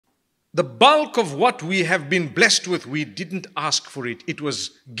The bulk of what we have been blessed with, we didn't ask for it. It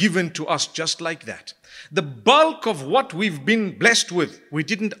was given to us just like that. The bulk of what we've been blessed with, we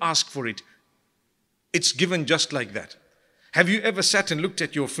didn't ask for it. It's given just like that. Have you ever sat and looked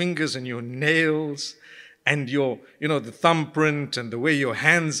at your fingers and your nails and your, the thumbprint and the way your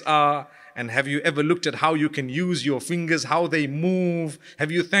hands are? And have you ever looked at how you can use your fingers, how they move?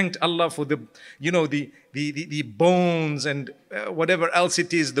 Have you thanked Allah for the bones and whatever else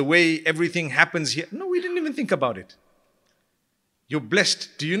it is, the way everything happens here? No, we didn't even think about it. You're blessed.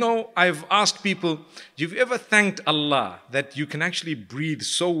 Do you know, I've asked people, you've ever thanked Allah that you can actually breathe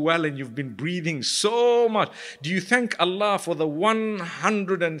so well and you've been breathing so much? Do you thank Allah for the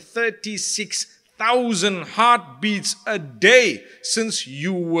 136,000 heartbeats a day since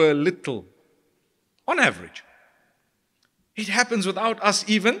you were little? On average. It happens without us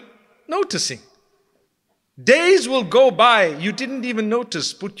even noticing. Days will go by, you didn't even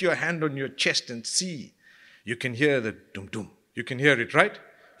notice. Put your hand on your chest and see. You can hear the dum-dum. You can hear it, right?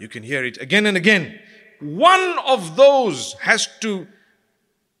 You can hear it again and again. One of those has to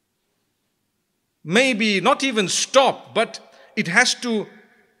maybe not even stop, but it has to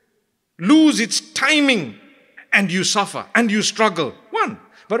lose its timing, and you suffer and you struggle. One.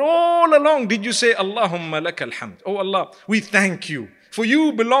 But all along, did you say, Allahumma lakal hamd? Oh Allah, we thank you. For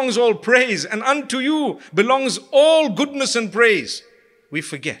you belongs all praise, and unto you belongs all goodness and praise. We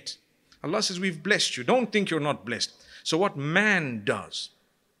forget. Allah says, we've blessed you. Don't think you're not blessed. So what man does,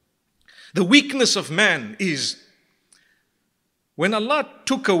 the weakness of man is, when Allah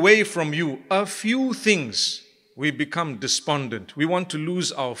took away from you a few things, we become despondent. We want to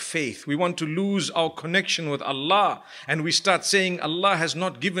lose our faith. We want to lose our connection with Allah. And we start saying, Allah has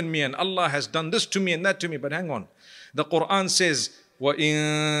not given me and Allah has done this to me and that to me. But hang on. The Quran says,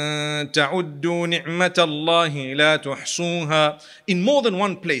 وَإِن تَعُدُّوا نِعْمَةَ اللَّهِ لَا تُحْصُوهَا. In more than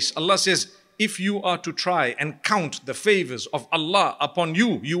one place, Allah says, if you are to try and count the favors of Allah upon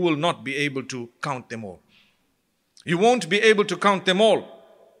you, you will not be able to count them all. You won't be able to count them all.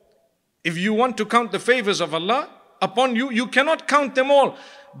 If you want to count the favors of Allah upon you, you cannot count them all.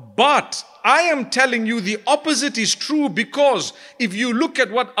 But I am telling you the opposite is true, because if you look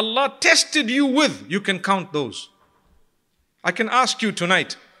at what Allah tested you with, you can count those. I can ask you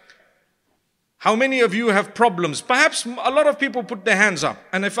tonight, how many of you have problems? Perhaps a lot of people put their hands up.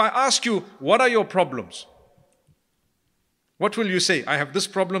 And if I ask you, what are your problems? What will you say? I have this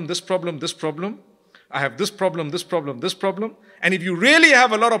problem, this problem, this problem. I have this problem, this problem, this problem. And if you really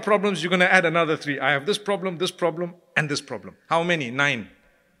have a lot of problems, you're going to add another 3. I have this problem, and this problem. How many? 9.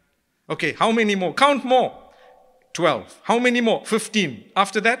 Okay, how many more? Count more. 12. How many more? 15.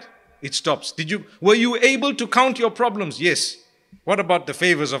 After that, it stops. Were you able to count your problems? Yes. What about the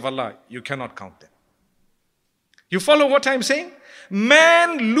favors of Allah? You cannot count them. You follow what I'm saying?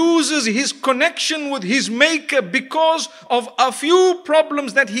 Man loses his connection with his Maker because of a few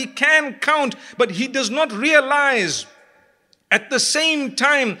problems that he can count, but he does not realize at the same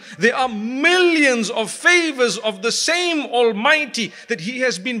time there are millions of favors of the same Almighty that he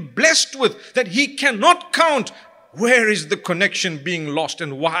has been blessed with that he cannot count. Where is the connection being lost,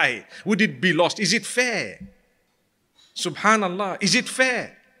 and why would it be lost? Is it fair? Subhanallah, is it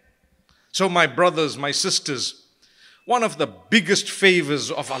fair? So my brothers, my sisters, one of the biggest favors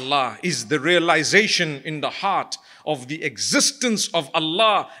of Allah is the realization in the heart of the existence of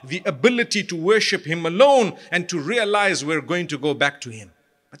Allah, the ability to worship Him alone and to realize we're going to go back to Him.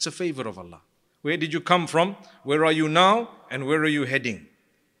 That's a favor of Allah. Where did you come from? Where are you now? And where are you heading?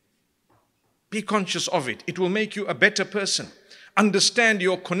 Be conscious of it. It will make you a better person. Understand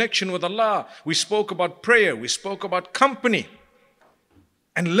your connection with Allah. We spoke about prayer. We spoke about company.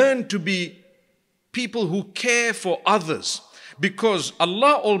 And learn to be people who care for others, because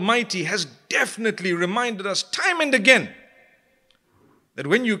Allah Almighty has definitely reminded us time and again that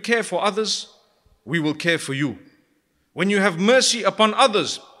when you care for others, we will care for you. When you have mercy upon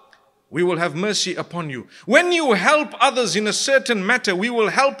others, we will have mercy upon you. When you help others in a certain matter, we will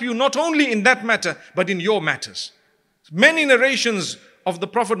help you not only in that matter, but in your matters. Many narrations of the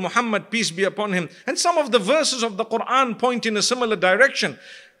Prophet Muhammad, peace be upon him, and some of the verses of the Quran point in a similar direction.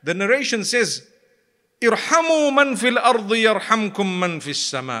 The narration says, Irhamu man fil ardi yarhamkum man fis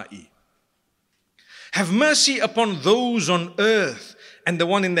samai. Have mercy upon those on earth, and the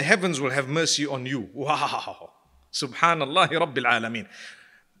one in the heavens will have mercy on you. Wow. Subhanallah Rabbil Alameen.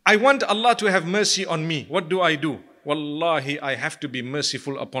 I want Allah to have mercy on me. What do? Wallahi, I have to be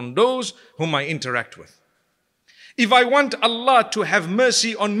merciful upon those whom I interact with. If I want Allah to have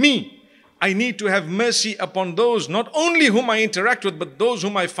mercy on me, I need to have mercy upon those not only whom I interact with, but those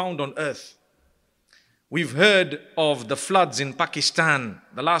whom I found on earth. We've heard of the floods in Pakistan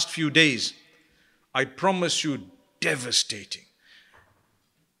the last few days. I promise you, devastating.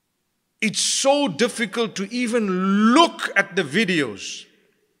 It's so difficult to even look at the videos.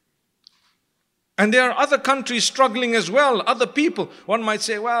 And there are other countries struggling as well, other people. One might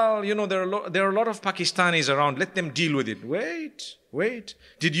say, well, there are a lot of Pakistanis around, let them deal with it. Wait.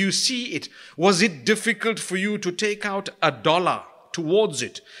 Did you see it? Was it difficult for you to take out $1 towards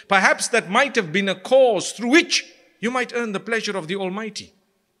it? Perhaps that might have been a cause through which you might earn the pleasure of the Almighty.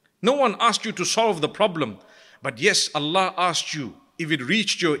 No one asked you to solve the problem. But yes, Allah asked you, if it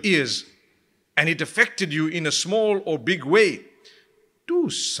reached your ears and it affected you in a small or big way, do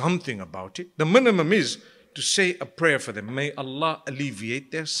something about it. The minimum is to say a prayer for them. May Allah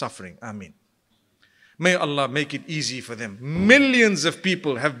alleviate their suffering. Ameen. May Allah make it easy for them. Millions of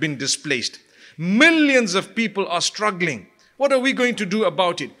people have been displaced. Millions of people are struggling. What are we going to do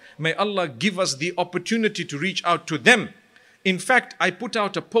about it? May Allah give us the opportunity to reach out to them. In fact, I put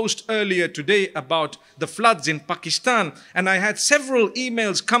out a post earlier today about the floods in Pakistan, and I had several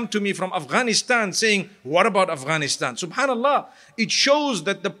emails come to me from Afghanistan saying, what about Afghanistan? Subhanallah, it shows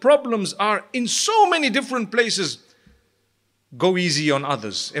that the problems are in so many different places. Go easy on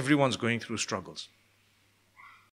others. Everyone's going through struggles.